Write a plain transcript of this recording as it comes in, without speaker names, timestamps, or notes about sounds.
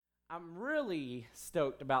I'm really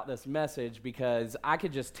stoked about this message because I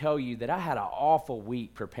could just tell you that I had an awful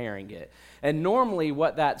week preparing it. And normally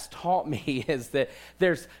what that's taught me is that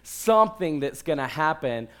there's something that's going to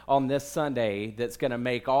happen on this Sunday that's going to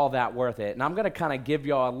make all that worth it. And I'm going to kind of give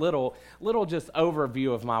y'all a little just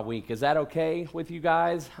overview of my week. Is that okay with you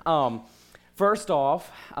guys? First off,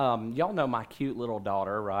 y'all know my cute little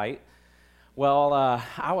daughter, right? Well,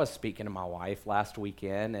 I was speaking to my wife last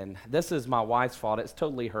weekend, and this is my wife's fault. It's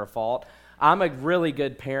totally her fault. I'm a really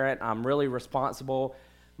good parent. I'm really responsible.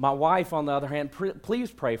 My wife, on the other hand,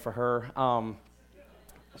 please pray for her.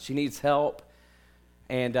 She needs help.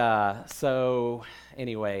 And so,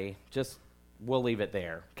 anyway, just we'll leave it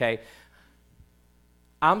there, okay?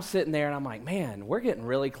 I'm sitting there, and I'm like, man, we're getting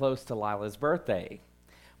really close to Lila's birthday.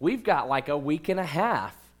 We've got like a week and a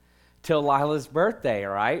half till Lila's birthday,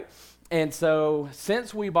 right? And so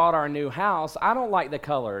since we bought our new house, I don't like the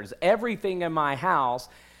colors. Everything in my house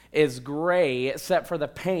is gray except for the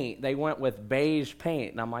paint. They went with beige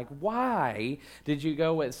paint. And I'm like, why did you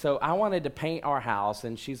go with? So I wanted to paint our house.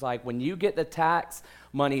 And she's like, when you get the tax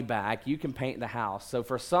money back, you can paint the house. So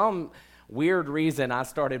for some weird reason, I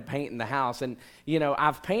started painting the house. And, you know,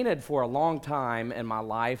 I've painted for a long time in my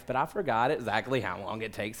life, but I forgot exactly how long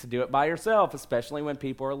it takes to do it by yourself, especially when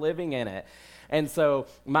people are living in it. And so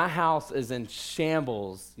my house is in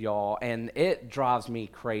shambles, y'all, and it drives me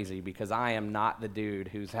crazy because I am not the dude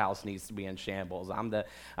whose house needs to be in shambles. I'm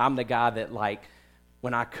the guy that, like,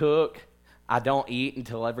 when I cook, I don't eat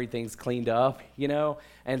until everything's cleaned up, you know?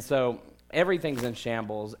 And so everything's in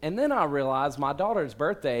shambles. And then I realized my daughter's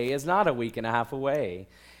birthday is not a week and a half away.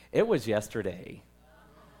 It was yesterday.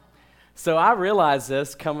 So I realized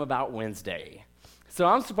this come about Wednesday. So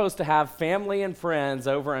I'm supposed to have family and friends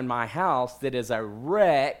over in my house that is a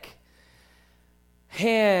wreck,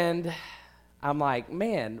 and I'm like,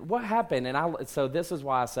 man, what happened? And so this is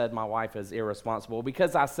why I said my wife is irresponsible,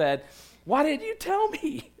 because I said, why didn't you tell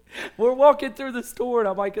me? We're walking through the store, and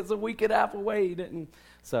I'm like, it's a week and a half away. You didn't.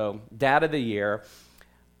 So, dad of the year.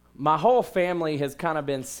 My whole family has kind of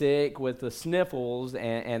been sick with the sniffles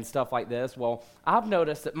and stuff like this. Well, I've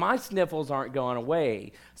noticed that my sniffles aren't going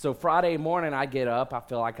away. So Friday morning I get up. I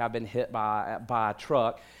feel like I've been hit by a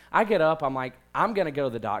truck. I get up. I'm like, I'm going to go to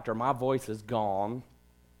the doctor. My voice is gone.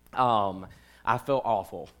 I feel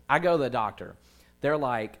awful. I go to the doctor. They're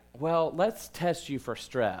like, well, let's test you for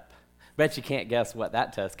strep. Bet you can't guess what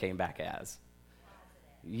that test came back as.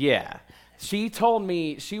 Yeah. She told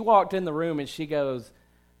me, she walked in the room and she goes,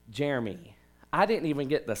 Jeremy, I didn't even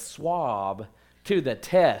get the swab to the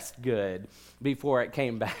test good before it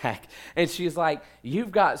came back. And she's like,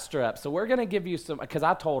 you've got strep, so we're going to give you some, because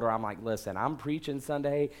I told her, I'm like, listen, I'm preaching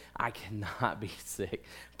Sunday. I cannot be sick.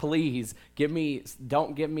 Please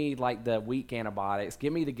don't give me like the weak antibiotics.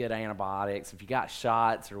 Give me the good antibiotics if you got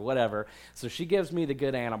shots or whatever. So she gives me the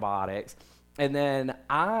good antibiotics. And then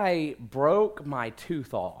I broke my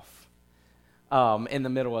tooth off. In the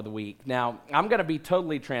middle of the week. Now, I'm going to be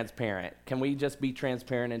totally transparent. Can we just be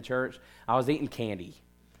transparent in church? I was eating candy.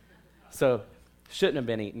 So, shouldn't have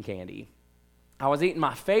been eating candy. I was eating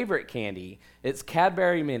my favorite candy. It's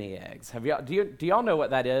Cadbury Mini Eggs. Do y'all know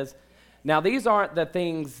what that is? Now, these aren't the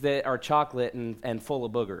things that are chocolate and full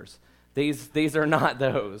of boogers. These are not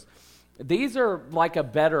those. These are like a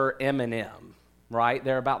better M&M, right?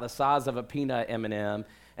 They're about the size of a peanut M&M,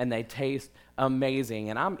 and they taste amazing.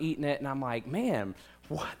 And I'm eating it, and I'm like, man,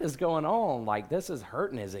 what is going on? Like, this is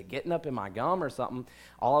hurting. Is it getting up in my gum or something?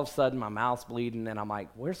 All of a sudden, my mouth's bleeding, and I'm like,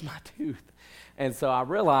 where's my tooth? And so I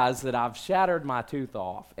realized that I've shattered my tooth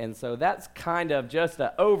off. And so that's kind of just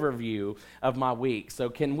an overview of my week. So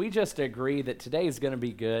can we just agree that today is going to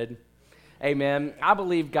be good? Amen. I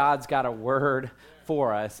believe God's got a word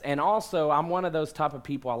for us. And also, I'm one of those type of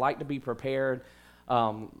people. I like to be prepared.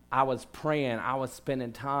 I was praying, I was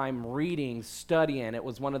spending time reading, studying. It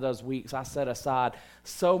was one of those weeks I set aside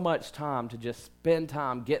so much time to just spend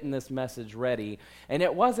time getting this message ready. And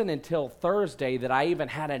it wasn't until Thursday that I even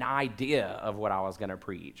had an idea of what I was going to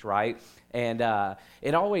preach, right? And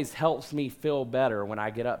it always helps me feel better when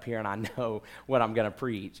I get up here and I know what I'm going to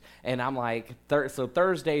preach. And I'm like, so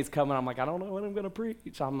Thursday's coming. I'm like, I don't know what I'm going to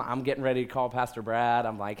preach. I'm getting ready to call Pastor Brad.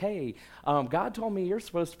 I'm like, hey, God told me you're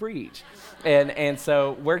supposed to preach. And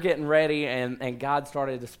so we're getting ready, and God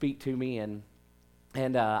started to speak to me,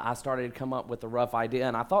 and I started to come up with a rough idea.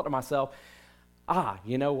 And I thought to myself,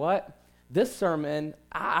 you know what? This sermon,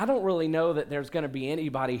 I don't really know that there's going to be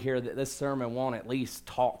anybody here that this sermon won't at least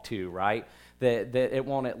talk to, right? That it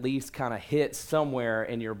won't at least kind of hit somewhere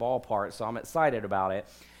in your ballpark, so I'm excited about it.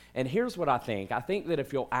 And here's what I think. I think that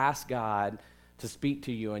if you'll ask God to speak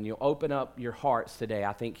to you and you'll open up your hearts today,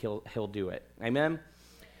 I think he'll do it. Amen?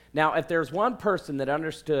 Now, if there's one person that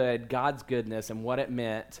understood God's goodness and what it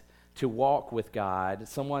meant to walk with God,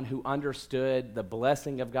 someone who understood the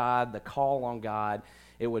blessing of God, the call on God,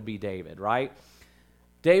 it would be David, right?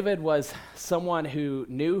 David was someone who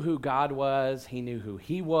knew who God was. He knew who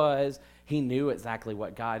he was. He knew exactly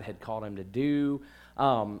what God had called him to do.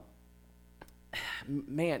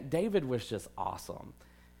 Man, David was just awesome.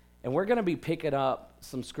 And we're going to be picking up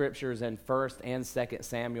some scriptures in 1st and 2nd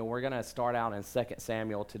Samuel. We're going to start out in 2nd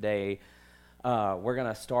Samuel today. We're going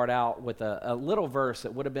to start out with a little verse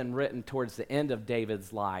that would have been written towards the end of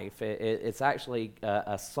David's life. It's actually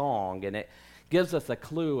a song, and it gives us a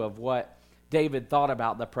clue of what David thought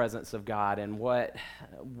about the presence of God and what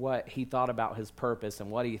he thought about his purpose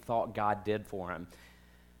and what he thought God did for him.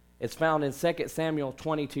 It's found in 2 Samuel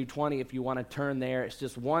 22:20 if you want to turn there. It's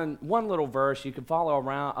just one little verse. You can follow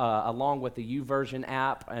around along with the YouVersion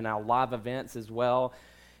app and our live events as well.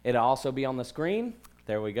 It'll also be on the screen.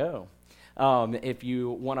 There we go. If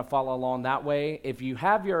you want to follow along that way. If you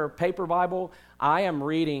have your paper Bible, I am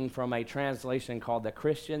reading from a translation called the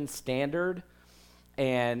Christian Standard.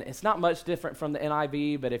 And it's not much different from the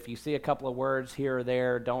NIV, but if you see a couple of words here or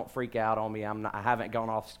there, don't freak out on me. I haven't gone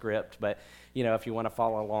off script, but if you want to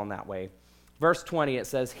follow along that way. Verse 20, it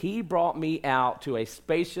says, "He brought me out to a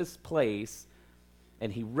spacious place,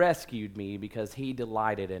 and he rescued me because he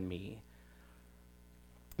delighted in me."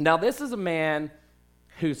 Now, this is a man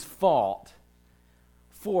who's fought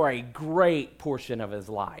for a great portion of his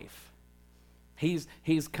life. He's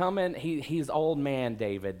old man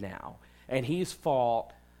David now. And he's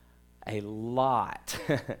fought a lot.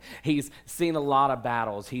 He's seen a lot of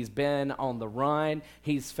battles. He's been on the run.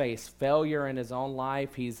 He's faced failure in his own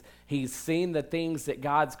life. He's seen the things that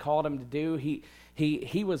God's called him to do.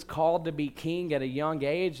 He was called to be king at a young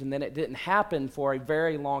age, and then it didn't happen for a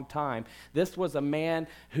very long time. This was a man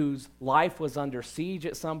whose life was under siege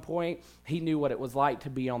at some point. He knew what it was like to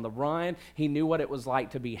be on the run. He knew what it was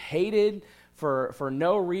like to be hated for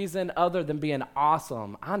no reason other than being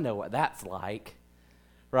awesome. I know what that's like,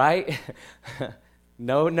 right?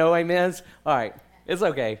 No amens? All right, it's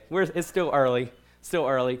okay. It's still early,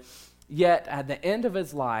 Yet at the end of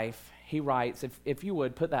his life, he writes, if you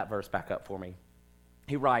would, put that verse back up for me.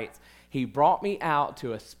 He writes, "He brought me out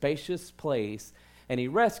to a spacious place, and he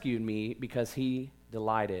rescued me because he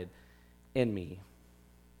delighted in me."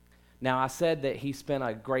 Now, I said that he spent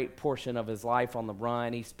a great portion of his life on the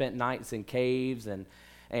run. He spent nights in caves and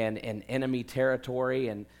in enemy territory,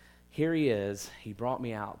 and here he is. He brought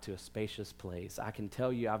me out to a spacious place. I can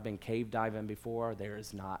tell you, I've been cave diving before. There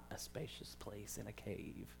is not a spacious place in a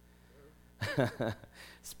cave,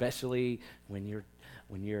 especially when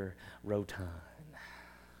you're rotund.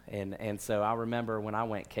 And so I remember when I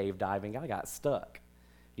went cave diving, I got stuck.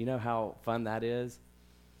 You know how fun that is?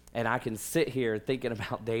 And I can sit here thinking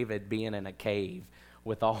about David being in a cave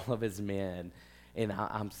with all of his men. And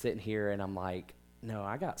I'm sitting here and I'm like, no,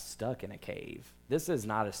 I got stuck in a cave. This is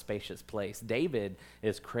not a spacious place. David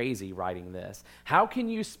is crazy writing this. How can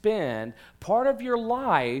you spend part of your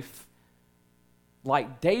life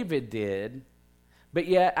like David did, but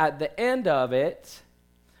yet at the end of it,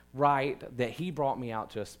 write that he brought me out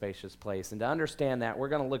to a spacious place? And to understand that, we're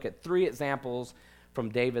going to look at 3 examples from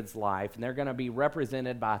David's life, and they're going to be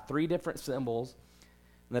represented by 3 different symbols.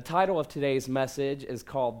 And the title of today's message is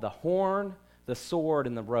called The Horn, the Sword,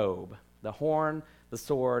 and the Robe. The horn, the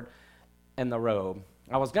sword, and the robe.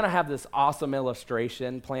 I was going to have this awesome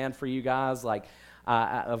illustration planned for you guys,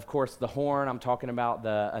 of course, the horn, I'm talking about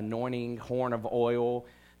the anointing horn of oil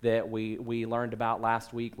that we learned about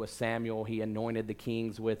last week with Samuel. He anointed the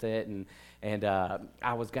kings with it, and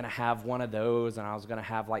I was going to have one of those, and I was going to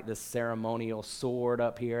have like this ceremonial sword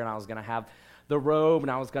up here, and I was going to have the robe,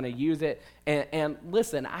 and I was going to use it. And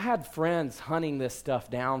listen, I had friends hunting this stuff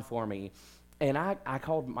down for me, and I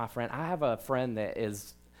called my friend. I have a friend that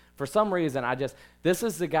is, for some reason, this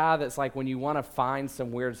is the guy that's like when you want to find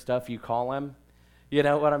some weird stuff, you call him. You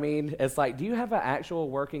know what I mean? It's like, do you have an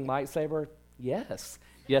actual working lightsaber? Yes,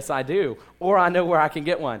 I do. Or I know where I can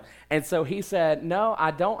get one. And so he said, no,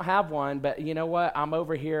 I don't have one, but you know what? I'm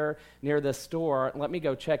over here near this store. Let me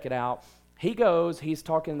go check it out. He goes, he's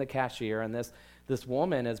talking to the cashier, and this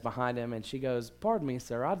woman is behind him, and she goes, "Pardon me,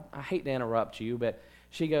 sir, I hate to interrupt you," but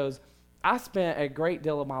she goes, "I spent a great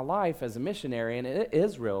deal of my life as a missionary in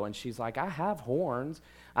Israel," and she's like, "I have horns,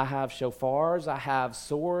 I have shofars, I have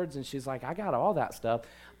swords," and she's like, "I got all that stuff.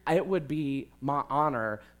 It would be my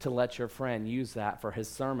honor to let your friend use that for his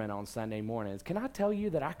sermon on Sunday mornings. Can I tell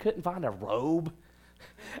you that I couldn't find a robe?"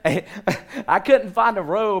 I couldn't find a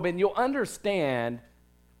robe, and you'll understand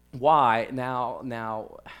why.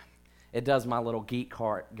 Now, it does my little geek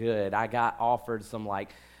heart good. I got offered some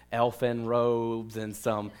elfin robes and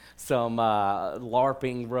some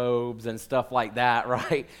LARPing robes and stuff like that,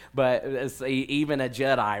 right? But it's even a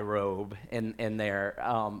Jedi robe in there.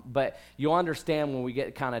 But you'll understand when we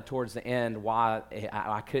get kind of towards the end why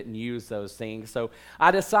I couldn't use those things. So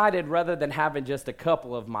I decided rather than having just a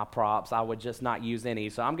couple of my props, I would just not use any.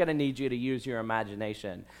 So I'm going to need you to use your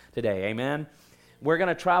imagination today. Amen? We're going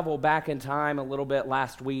to travel back in time a little bit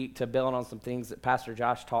last week to build on some things that Pastor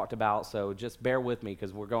Josh talked about, so just bear with me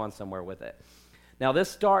because we're going somewhere with it. Now, this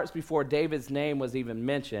starts before David's name was even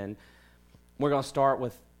mentioned. We're going to start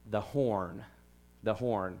with the horn. The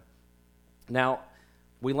horn. Now,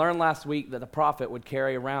 we learned last week that the prophet would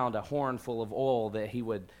carry around a horn full of oil that he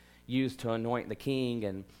would use to anoint the king,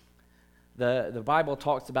 and the Bible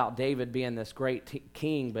talks about David being this great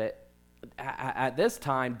king, but at this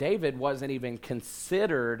time, David wasn't even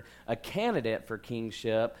considered a candidate for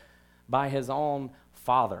kingship by his own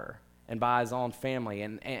father and by his own family.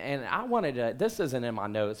 And I wanted to, this isn't in my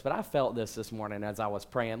notes, but I felt this morning as I was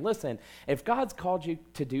praying. Listen, if God's called you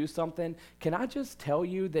to do something, can I just tell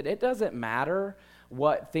you that it doesn't matter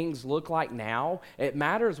what things look like now. It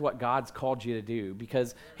matters what God's called you to do.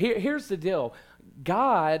 Because here's the deal.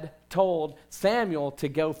 God told Samuel to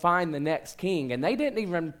go find the next king, and they didn't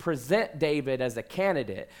even present David as a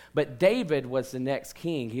candidate, but David was the next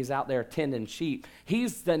king. He's out there tending sheep.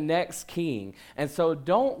 He's the next king. And so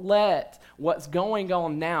don't let what's going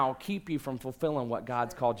on now keep you from fulfilling what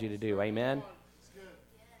God's called you to do. Amen?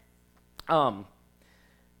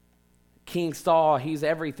 King Saul, he's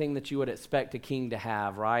everything that you would expect a king to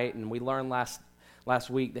have, right? And we learned last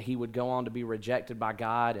week that he would go on to be rejected by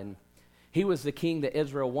God, and he was the king that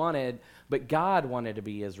Israel wanted, but God wanted to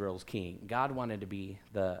be Israel's king. God wanted to be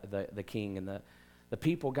the king, and the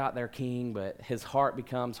people got their king, but his heart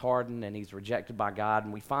becomes hardened, and he's rejected by God.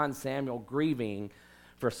 And we find Samuel grieving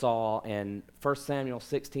for Saul in 1 Samuel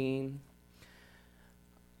 16.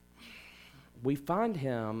 We find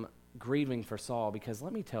him grieving for Saul because,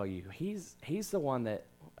 let me tell you, he's the one that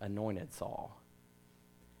anointed Saul.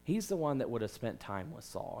 He's the one that would have spent time with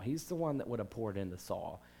Saul. He's the one that would have poured into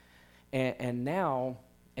Saul. And now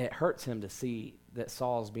it hurts him to see that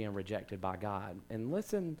Saul's being rejected by God. And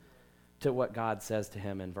listen to what God says to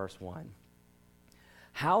him in verse 1.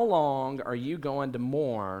 How long are you going to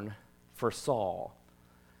mourn for Saul?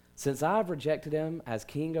 Since I have rejected him as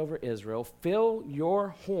king over Israel, fill your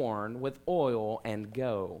horn with oil and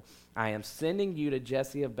go. I am sending you to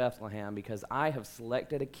Jesse of Bethlehem because I have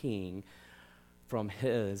selected a king from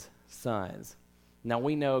his sons. Now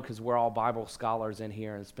we know, because we're all Bible scholars in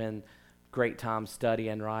here and spend great time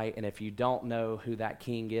studying, right? And if you don't know who that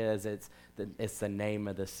king is, it's the name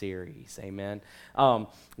of the series. Amen.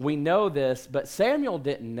 We know this, but Samuel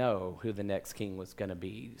didn't know who the next king was going to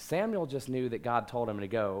be. Samuel just knew that God told him to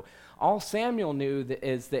go. All Samuel knew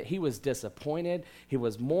is that he was disappointed. He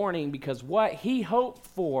was mourning because what he hoped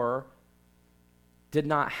for did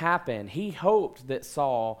not happen. He hoped that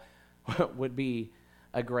Saul would be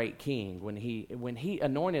a great king. When he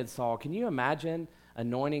anointed Saul, can you imagine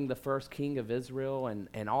anointing the first king of Israel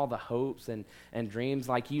and all the hopes and dreams?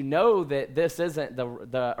 Like, you know that this isn't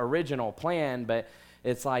the original plan, but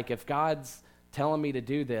it's like, if God's telling me to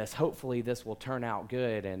do this, hopefully this will turn out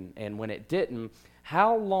good. And when it didn't,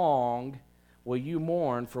 how long will you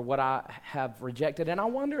mourn for what I have rejected? And I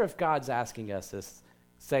wonder if God's asking us this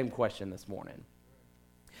same question this morning.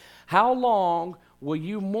 How long will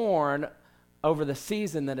you mourn over the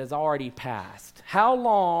season that has already passed? How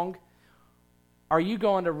long are you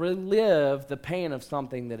going to relive the pain of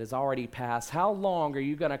something that has already passed? How long are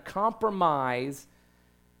you going to compromise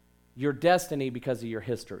your destiny because of your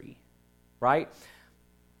history, right?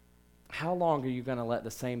 How long are you going to let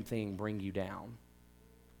the same thing bring you down?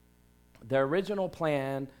 The original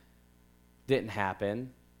plan didn't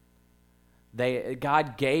happen.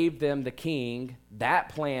 God gave them the king. That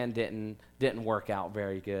plan didn't work out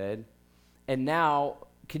very good. And now,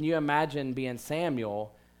 can you imagine being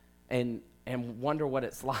Samuel and wonder what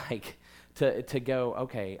it's like to go,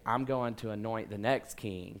 okay, I'm going to anoint the next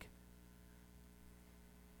king.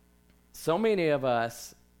 So many of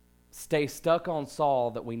us stay stuck on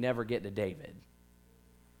Saul that we never get to David.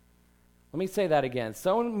 Let me say that again.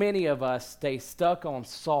 So many of us stay stuck on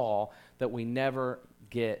Saul that we never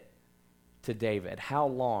get to David. How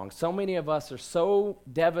long? So many of us are so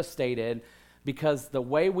devastated because the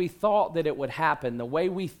way we thought that it would happen, the way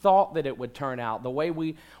we thought that it would turn out, the way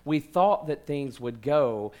we thought that things would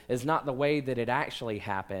go is not the way that it actually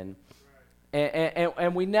happened.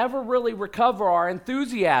 And we never really recover our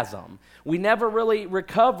enthusiasm. We never really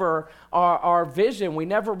recover our vision. We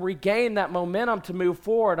never regain that momentum to move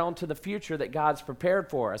forward onto the future that God's prepared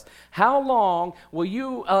for us. How long will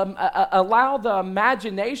you allow the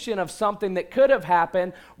imagination of something that could have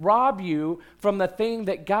happened rob you from the thing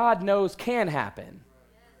that God knows can happen?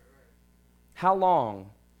 How long?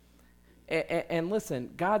 And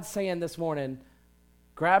listen, God's saying this morning,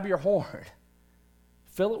 grab your horn,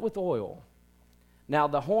 fill it with oil. Now,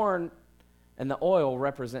 the horn and the oil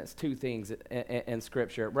represents two things in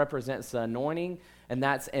Scripture. It represents the anointing, and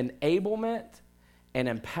that's enablement and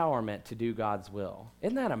empowerment to do God's will.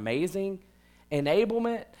 Isn't that amazing?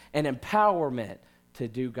 Enablement and empowerment to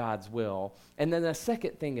do God's will. And then the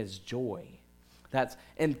second thing is joy. That's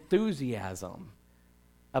enthusiasm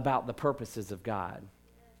about the purposes of God.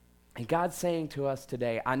 And God's saying to us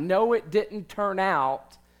today, I know it didn't turn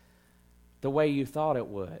out the way you thought it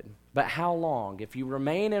would. But how long? If you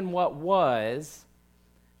remain in what was,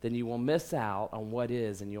 then you will miss out on what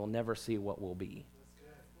is, and you'll never see what will be.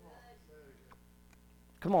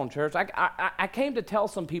 Come on, church. I came to tell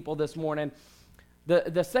some people this morning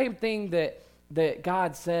the same thing that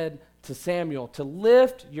God said to Samuel, to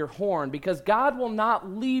lift your horn, because God will not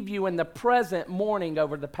leave you in the present mourning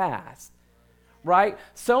over the past. Right?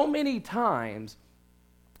 So many times,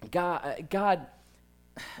 God's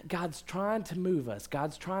trying to move us.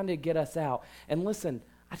 God's trying to get us out. And listen,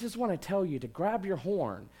 I just want to tell you to grab your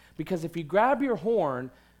horn, because if you grab your horn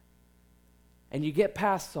and you get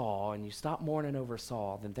past Saul and you stop mourning over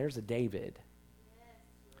Saul, then there's a David.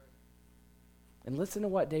 And listen to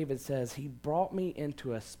what David says. He brought me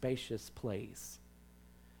into a spacious place.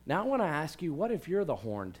 Now I want to ask you, what if you're the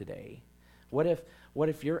horn today? What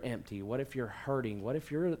if you're empty? What if you're hurting? What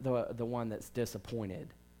if you're the one that's disappointed?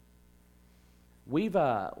 We've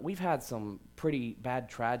had some pretty bad,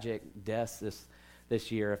 tragic deaths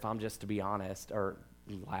this year, if I'm just to be honest, or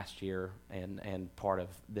last year and part of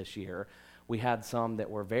this year. We had some that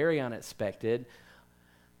were very unexpected.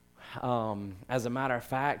 As a matter of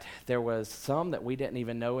fact, there was some that we didn't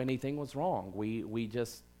even know anything was wrong. We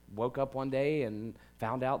just woke up one day and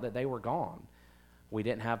found out that they were gone. We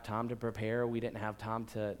didn't have time to prepare. We didn't have time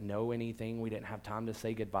to know anything. We didn't have time to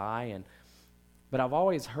say goodbye. But I've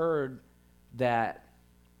always heard that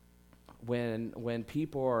when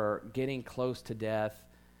people are getting close to death,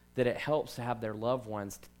 that it helps to have their loved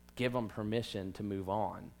ones give them permission to move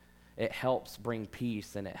on. It helps bring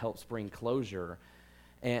peace, and it helps bring closure.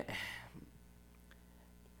 And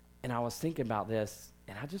I was thinking about this,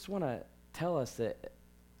 and I just want to tell us that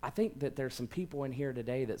I think that there's some people in here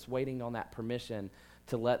today that's waiting on that permission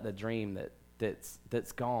to let the dream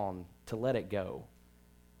that's gone, to let it go.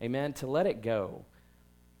 Amen? To let it go.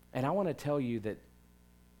 And I want to tell you that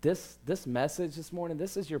this message this morning,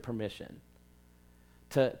 this is your permission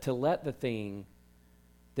to let the thing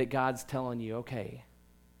that God's telling you, okay,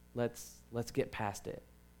 let's get past it.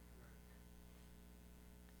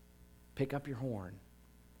 Pick up your horn.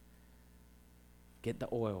 Get the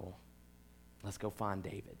oil. Let's go find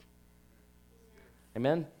David.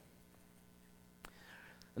 Amen?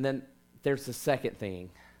 And then there's the second thing.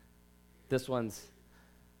 This one's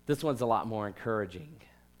a lot more encouraging.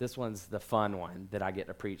 This one's the fun one that I get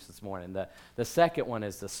to preach this morning. The second one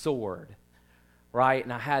is the sword, right?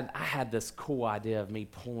 And I had this cool idea of me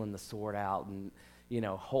pulling the sword out and,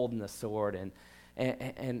 holding the sword.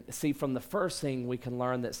 And see, from the first thing, we can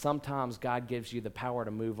learn that sometimes God gives you the power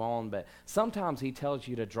to move on, but sometimes he tells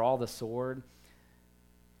you to draw the sword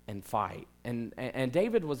and fight. And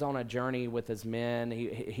David was on a journey with his men.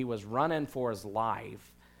 He was running for his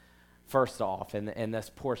life. First off, in this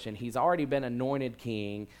portion, he's already been anointed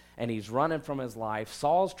king, and he's running from his life.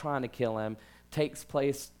 Saul's trying to kill him. Takes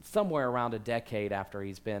place somewhere around a decade after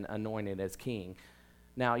he's been anointed as king.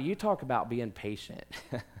 Now, you talk about being patient,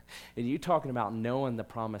 and you talking about knowing the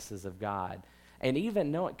promises of God, and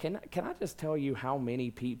even knowing. Can I just tell you how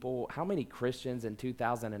many Christians in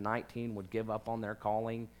 2019 would give up on their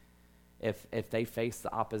calling if they faced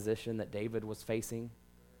the opposition that David was facing?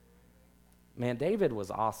 Man, David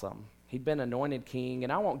was awesome. He'd been anointed king,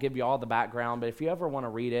 and I won't give you all the background, but if you ever want to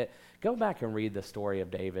read it, go back and read the story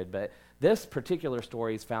of David. But this particular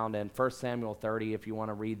story is found in 1 Samuel 30, if you want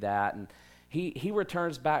to read that. And he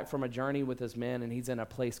returns back from a journey with his men, and he's in a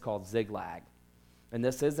place called Ziklag. And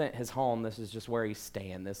this isn't his home. This is just where he's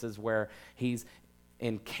staying. This is where he's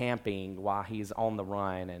encamping while he's on the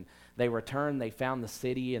run. And they returned. They found the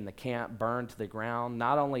city and the camp burned to the ground.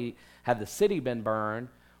 Not only had the city been burned,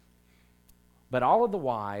 but all of the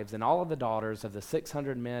wives and all of the daughters of the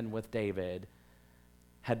 600 men with David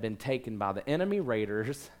had been taken by the enemy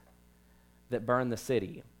raiders that burned the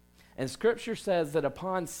city. And Scripture says that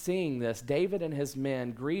upon seeing this, David and his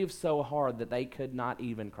men grieved so hard that they could not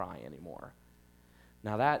even cry anymore.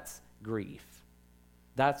 Now that's grief.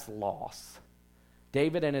 That's loss.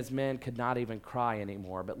 David and his men could not even cry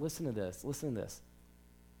anymore. But listen to this. Listen to this.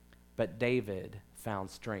 But David found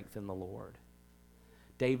strength in the Lord.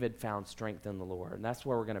 David found strength in the Lord. And that's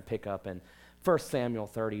where we're going to pick up in 1 Samuel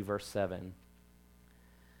 30, verse 7.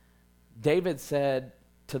 David said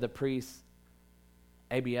to the priest,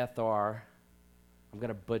 Abiathar, I'm going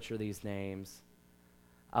to butcher these names,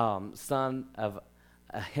 son of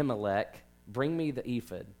Ahimelech, bring me the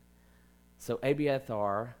ephod. So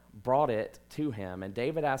Abiathar brought it to him, and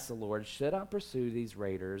David asked the Lord, should I pursue these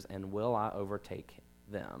raiders, and will I overtake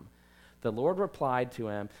them? The Lord replied to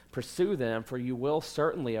him, pursue them, for you will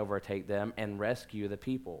certainly overtake them and rescue the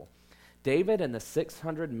people. David and the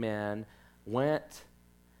 600 men went,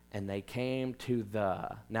 and they came to the.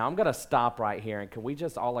 Now I'm going to stop right here, and can we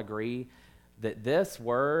just all agree that this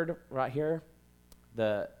word right here,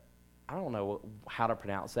 I don't know how to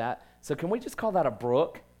pronounce that, so can we just call that a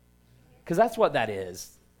brook? Because that's what that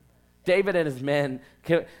is. David and his men,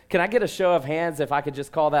 can I get a show of hands if I could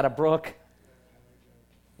just call that a brook?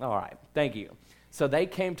 All right, thank you. So they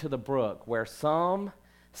came to the brook where some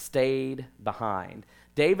stayed behind.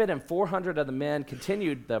 David and 400 of the men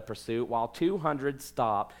continued the pursuit while 200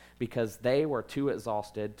 stopped because they were too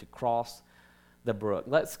exhausted to cross the brook.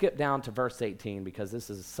 Let's skip down to verse 18 because this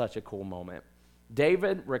is such a cool moment.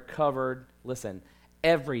 David recovered, listen,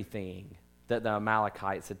 everything that the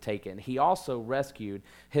Amalekites had taken. He also rescued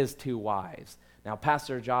his 2 wives. Now,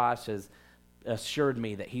 Pastor Josh has assured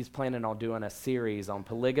me that he's planning on doing a series on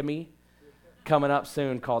polygamy coming up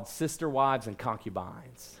soon called Sister Wives and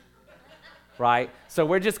Concubines. Right? So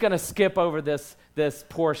we're just going to skip over this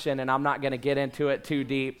portion, and I'm not going to get into it too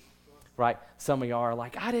deep. Right? Some of y'all are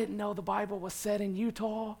like, I didn't know the Bible was set in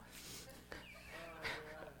Utah.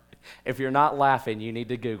 If you're not laughing, you need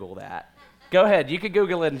to Google that. Go ahead. You can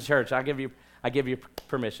Google it in church. I give you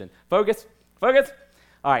permission. Focus.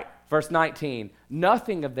 All right. Verse 19.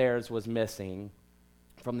 Nothing of theirs was missing,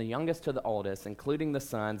 from the youngest to the oldest, including the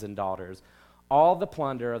sons and daughters. All the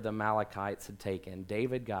plunder of the Amalekites had taken.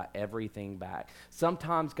 David got everything back.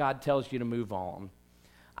 Sometimes God tells you to move on.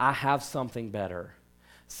 I have something better.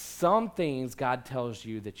 Some things God tells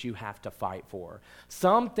you that you have to fight for.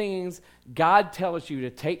 Some things God tells you to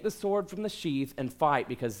take the sword from the sheath and fight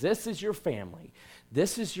because this is your family.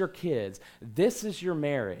 This is your kids. This is your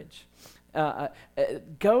marriage.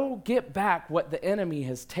 Go get back what the enemy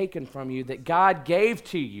has taken from you that God gave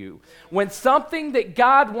to you. When something that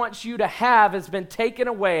God wants you to have has been taken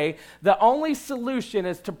away, the only solution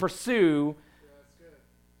is to pursue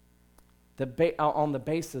on the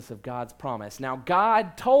basis of God's promise. Now,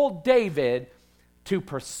 God told David to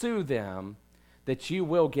pursue them, that you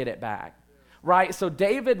will get it back. Right? So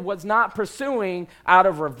David was not pursuing out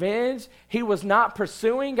of revenge. He was not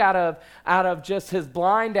pursuing out of just his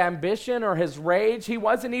blind ambition or his rage. He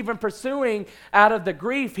wasn't even pursuing out of the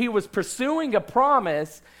grief. He was pursuing a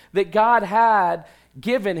promise that God had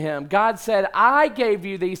given him. God said, I gave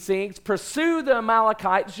you these things. Pursue the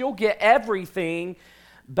Amalekites. You'll get everything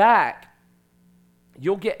back.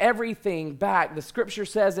 You'll get everything back. The scripture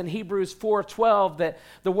says in Hebrews 4:12 that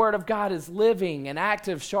the word of God is living and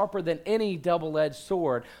active, sharper than any double-edged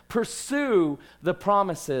sword. Pursue the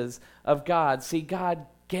promises of God. See, God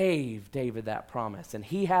gave David that promise, and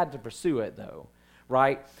he had to pursue it, though,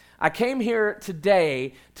 right? I came here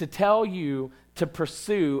today to tell you to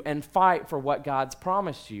pursue and fight for what God's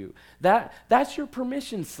promised you. That's your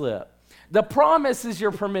permission slip. The promise is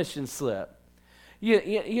your permission slip.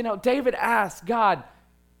 You know, David asked God,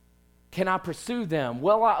 can I pursue them?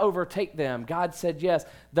 Will I overtake them? God said yes.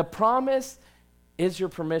 The promise is your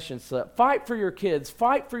permission slip. Fight for your kids.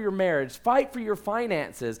 Fight for your marriage. Fight for your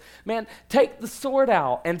finances. Man, take the sword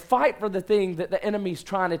out and fight for the thing that the enemy's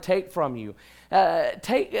trying to take from you.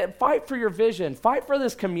 Fight for your vision. Fight for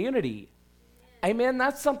this community. Amen.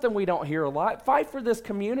 That's something we don't hear a lot. Fight for this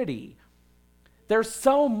community. There's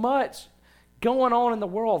so much going on in the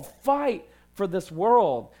world. Fight for this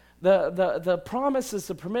world. The promise is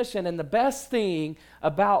the permission, and the best thing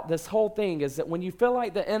about this whole thing is that when you feel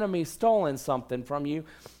like the enemy's stolen something from you,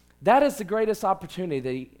 that is the greatest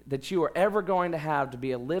opportunity that you are ever going to have to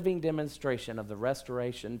be a living demonstration of the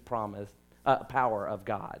restoration power of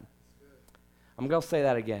God. I'm going to say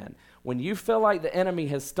that again. When you feel like the enemy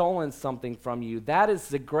has stolen something from you, that is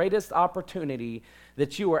the greatest opportunity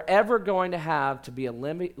that you are ever going to have to be a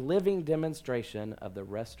living demonstration of the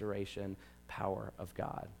restoration power of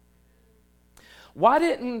God. Why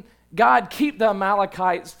didn't God keep the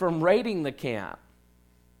Amalekites from raiding the camp?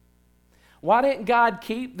 Why didn't God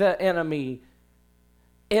keep the enemy?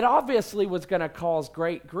 It obviously was going to cause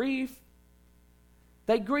great grief.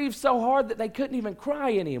 They grieved so hard that they couldn't even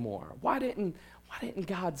cry anymore. Why didn't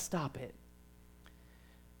God stop it?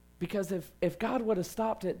 Because if God would have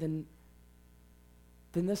stopped it, then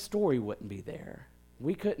this story wouldn't be there.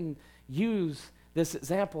 We couldn't use this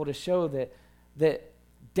example to show that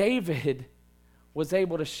David was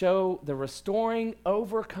able to show the restoring,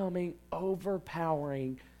 overcoming,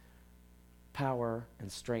 overpowering power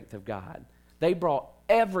and strength of God. They brought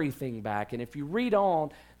everything back. And if you read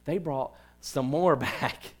on, they brought some more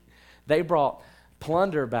back. They brought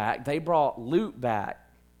plunder back. They brought loot back.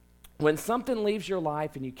 When something leaves your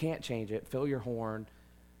life and you can't change it, fill your horn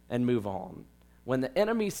and move on. When the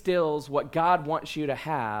enemy steals what God wants you to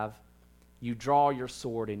have, you draw your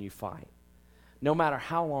sword and you fight, no matter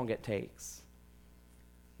how long it takes.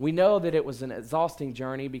 We know that it was an exhausting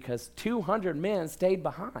journey because 200 men stayed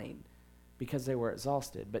behind because they were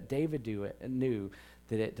exhausted. But David knew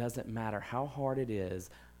that it doesn't matter how hard it is.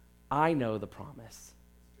 I know the promise.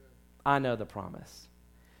 I know the promise.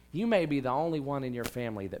 You may be the only one in your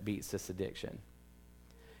family that beats this addiction.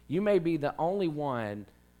 You may be the only one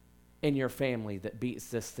in your family that beats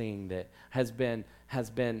this thing that has been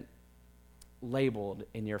labeled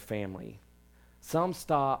in your family. Some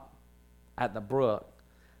stop at the brook,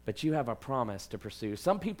 but you have a promise to pursue.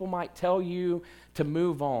 Some people might tell you to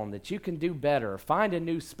move on, that you can do better, find a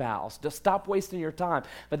new spouse, to stop wasting your time.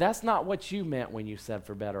 But that's not what you meant when you said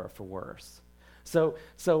for better or for worse. So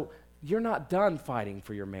you're not done fighting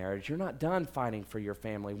for your marriage. You're not done fighting for your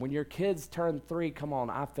family. When your kids turn 3, come on,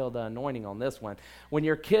 I feel the anointing on this one. When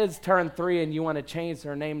your kids turn 3 and you want to change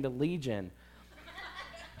their name to Legion,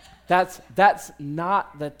 that's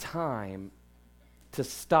not the time to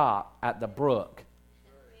stop at the brook.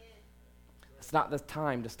 It's not the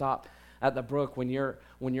time to stop at the brook. When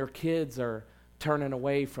your kids are turning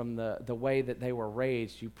away from the way that they were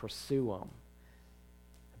raised, you pursue them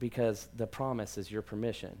because the promise is your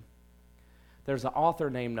permission. There's an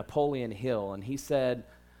author named Napoleon Hill, and he said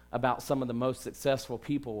about some of the most successful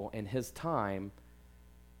people in his time,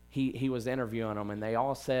 he was interviewing them, and they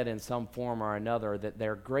all said in some form or another that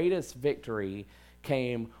their greatest victory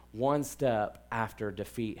came one step after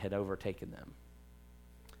defeat had overtaken them.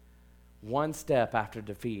 One step after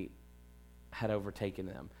defeat had overtaken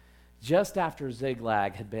them. Just after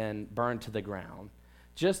Ziklag had been burned to the ground,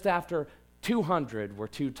 just after 200 were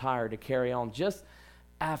too tired to carry on, just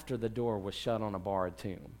after the door was shut on a barred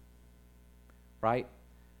tomb, right?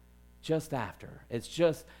 Just after. It's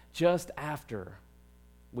just after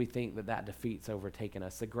we think that defeat's overtaken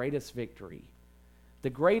us. The greatest victory.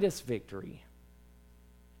 The greatest victory.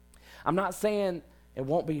 I'm not saying it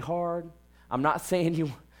won't be hard. I'm not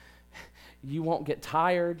saying you won't get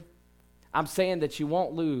tired. I'm saying that you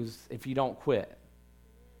won't lose if you don't quit.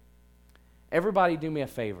 Everybody do me a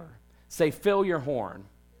favor. Say, fill your horn.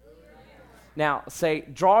 Now, say,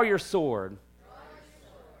 draw your sword.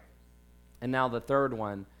 And now the third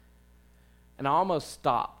one. And I almost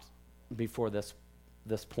stopped before this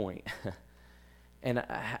point. And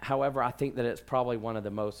however, I think that it's probably one of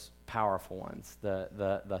the most powerful ones,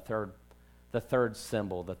 the third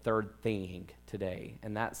symbol, the third thing today,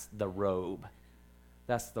 and that's the robe.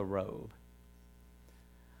 That's the robe.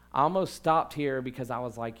 I almost stopped here because I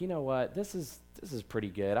was like, you know what, this is pretty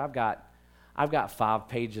good. I've got 5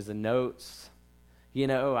 pages of notes. You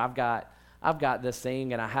know, I've got this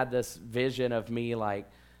thing, and I had this vision of me like,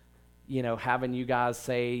 you know, having you guys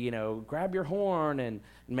say, you know, grab your horn, and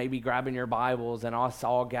maybe grabbing your Bibles, and us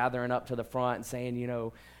all gathering up to the front and saying, you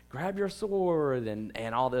know, grab your sword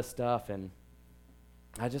and all this stuff. And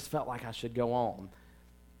I just felt like I should go on.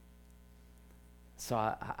 So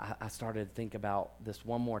I started to think about this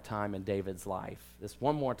one more time in David's life. This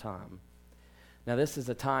one more time. Now, this is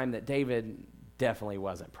a time that David definitely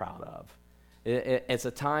wasn't proud of. It's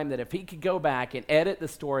a time that if he could go back and edit the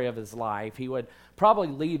story of his life, he would probably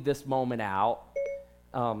leave this moment out.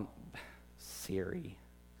 Siri.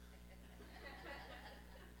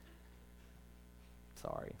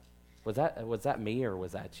 Sorry. Was that me or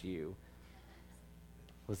was that you?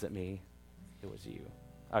 Was it me? It was you.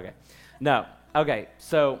 Okay. No. Okay,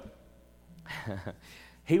 so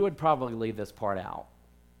he would probably leave this part out.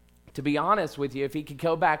 To be honest with you, if he could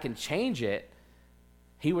go back and change it,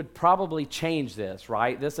 he would probably change this,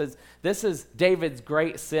 right? This is David's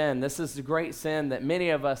great sin. This is the great sin that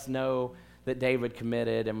many of us know that David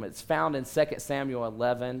committed, and it's found in 2 Samuel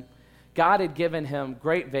 11. God had given him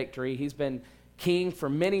great victory. He's been king for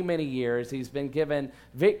many, many years. He's been given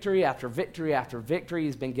victory after victory after victory.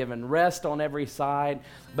 He's been given rest on every side,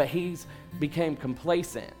 but he's became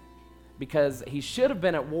complacent because he should have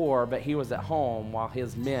been at war, but he was at home while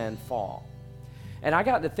his men fought. And I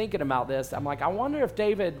got to thinking about this. I'm like, I wonder if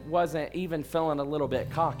David wasn't even feeling a little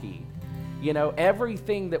bit cocky. You know,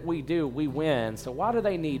 everything that we do, we win. So why do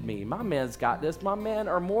they need me? My men's got this. My men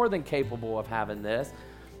are more than capable of having this.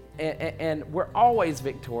 And we're always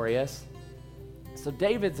victorious. So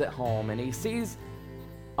David's at home, and he sees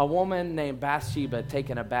a woman named Bathsheba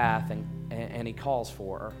taking a bath, and he calls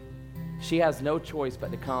for her. She has no choice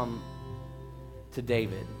but to come to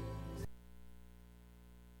David.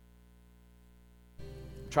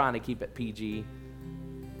 Trying to keep it PG,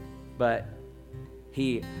 but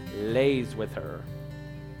he lays with her,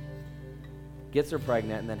 gets her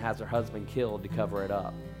pregnant, and then has her husband killed to cover it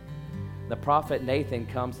up. The prophet Nathan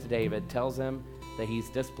comes to David, tells him that he's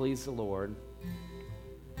displeased the Lord.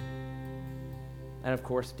 And of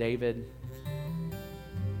course, David,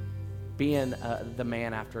 being the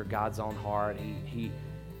man after God's own heart,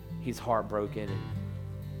 he's heartbroken.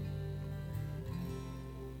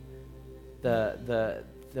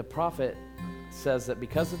 The prophet says that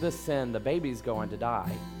because of this sin, the baby's going to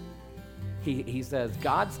die. He says,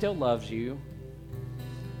 God still loves you,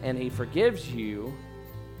 and he forgives you,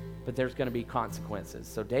 but there's going to be consequences.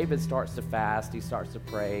 So David starts to fast. He starts to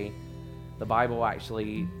pray. The Bible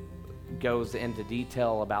actually goes into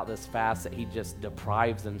detail about this fast, that he just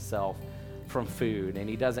deprives himself from food, and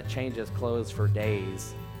he doesn't change his clothes for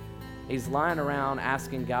days. He's lying around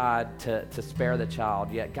asking God to spare the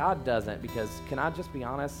child, yet God doesn't, because can I just be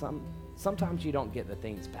honest? Sometimes you don't get the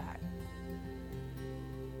things back.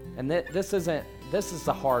 And this is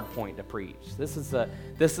the hard point to preach. This is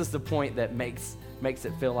the point that makes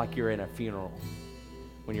it feel like you're in a funeral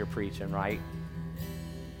when you're preaching, right?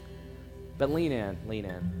 But lean in.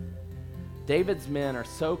 David's men are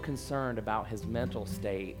so concerned about his mental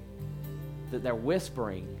state that they're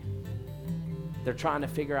whispering. They're trying to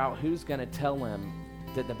figure out who's going to tell him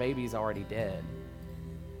that the baby's already dead.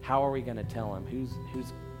 How are we going to tell him?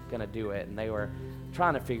 Who's going to do it? And they were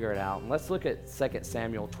trying to figure it out. And let's look at 2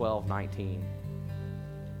 Samuel 12:19.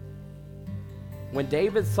 When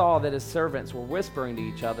David saw that his servants were whispering to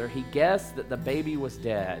each other, he guessed that the baby was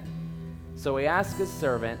dead. So he asked his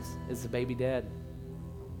servants, "Is the baby dead?"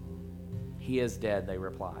 "He is dead," they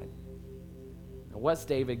replied. Now what's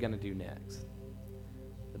David going to do next?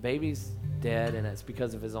 The baby's dead, and it's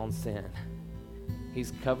because of his own sin.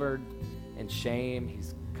 He's covered in shame.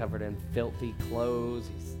 He's covered in filthy clothes.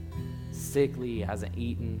 He's sickly. He hasn't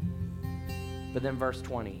eaten. But then verse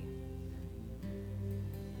 20.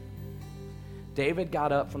 David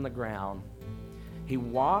got up from the ground. He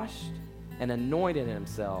washed and anointed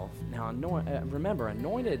himself. Now, remember,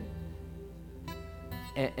 anointed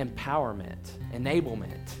empowerment,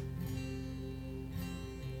 enablement.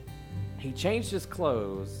 He changed his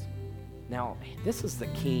clothes. Now, this is the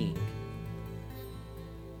king.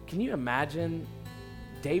 Can you imagine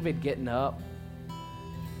David getting up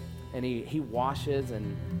and he washes,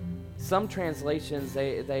 and some translations,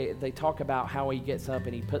 they talk about how he gets up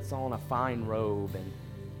and he puts on a fine robe and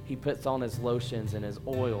he puts on his lotions and his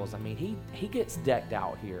oils. I mean, he gets decked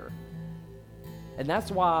out here. And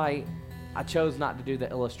that's why I chose not to do the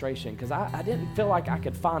illustration, because I didn't feel like I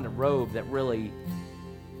could find a robe that really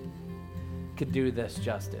could do this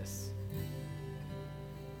justice.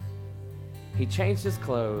 He changed his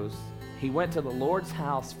clothes. He went to the Lord's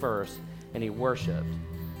house first, and he worshiped.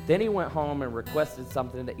 Then he went home and requested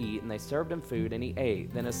something to eat, and they served him food, and he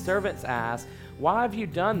ate. Then his servants asked, "Why have you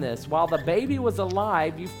done this? While the baby was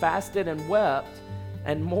alive, you fasted and wept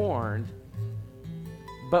and mourned.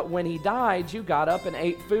 But when he died, you got up and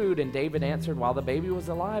ate food." And David answered, "While the baby was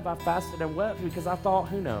alive, I fasted and wept, because I thought,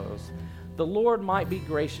 who knows? The Lord might be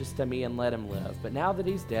gracious to me and let him live. But now that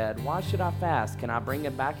he's dead, why should I fast? Can I bring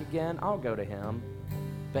him back again? I'll go to him,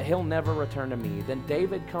 but he'll never return to me." Then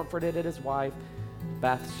David comforted his wife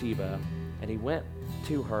Bathsheba, and he went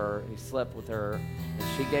to her, and he slept with her, and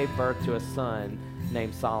she gave birth to a son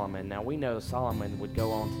named Solomon. Now we know Solomon would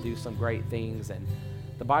go on to do some great things, and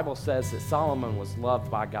the Bible says that Solomon was loved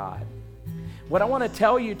by God. What I want to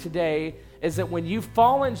tell you today is that when you've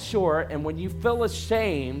fallen short and when you feel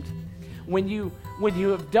ashamed, when you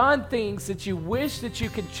have done things that you wish that you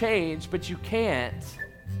could change but you can't,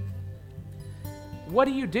 what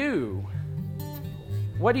do you do?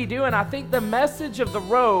 What do you do? And I think the message of the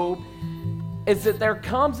robe is that there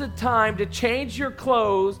comes a time to change your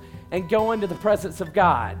clothes and go into the presence of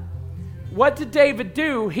God. What did David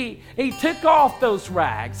do? He took off those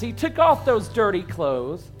rags. He took off those dirty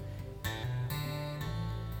clothes.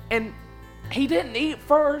 And he didn't eat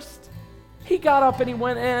first. He got up and he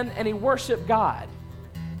went in and he worshiped God.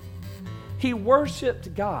 He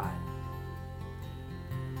worshiped God.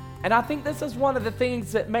 And I think this is one of the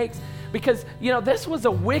things that makes, because, this was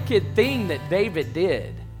a wicked thing that David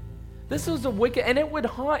did. This was a wicked, and it would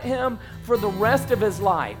haunt him for the rest of his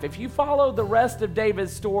life. If you follow the rest of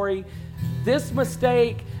David's story, this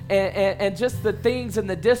mistake and just the things and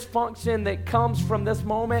the dysfunction that comes from this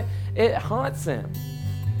moment, it haunts him.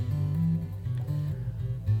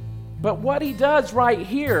 But what he does right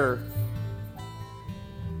here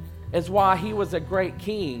is why he was a great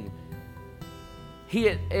king. He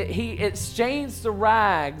exchanged the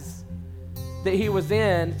rags that he was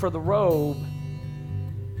in for the robe,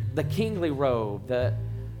 the kingly robe.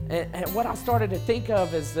 And what I started to think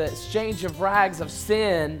of is the exchange of rags of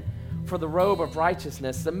sin for the robe of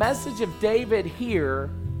righteousness. The message of David here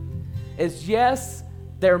is, yes,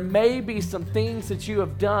 there may be some things that you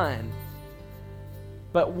have done,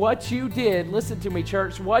 but what you did, listen to me,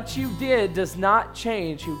 church, what you did does not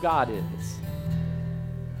change who God is.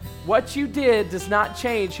 What you did does not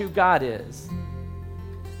change who God is.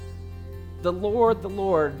 The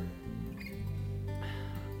Lord,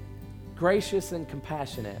 gracious and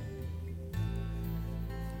compassionate,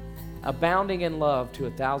 abounding in love to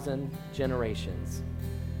 1,000 generations.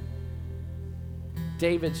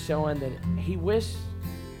 David's showing that he wished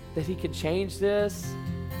that he could change this.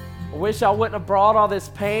 I wish I wouldn't have brought all this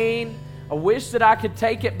pain. I wish that I could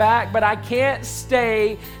take it back, but I can't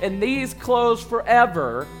stay in these clothes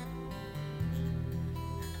forever.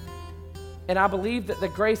 And I believe that the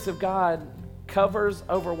grace of God covers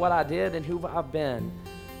over what I did and who I've been.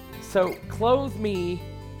 So clothe me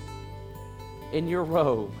in your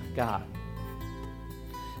robe, God.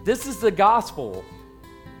 This is the gospel.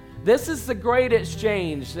 This is the great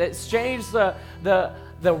exchange. The exchange the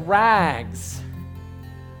rags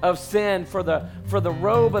of sin for the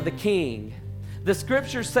robe of the king. The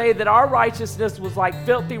scriptures say that our righteousness was like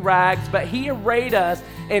filthy rags, but he arrayed us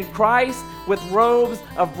in Christ with robes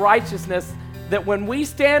of righteousness, that when we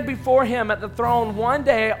stand before him at the throne one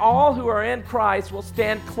day, all who are in Christ will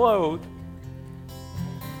stand clothed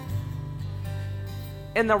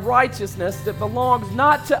in the righteousness that belongs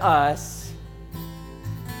not to us,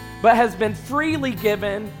 but has been freely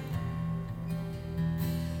given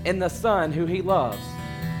in the Son who he loves.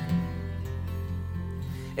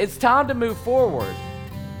 It's time to move forward.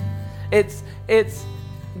 It's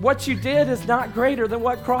what you did is not greater than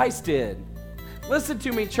what Christ did. Listen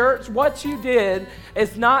to me, church. What you did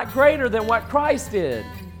is not greater than what Christ did.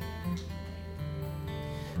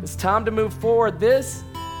 It's time to move forward. This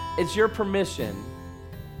is your permission.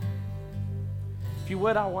 If you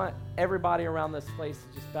would, I want everybody around this place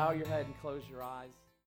to just bow your head and close your eyes.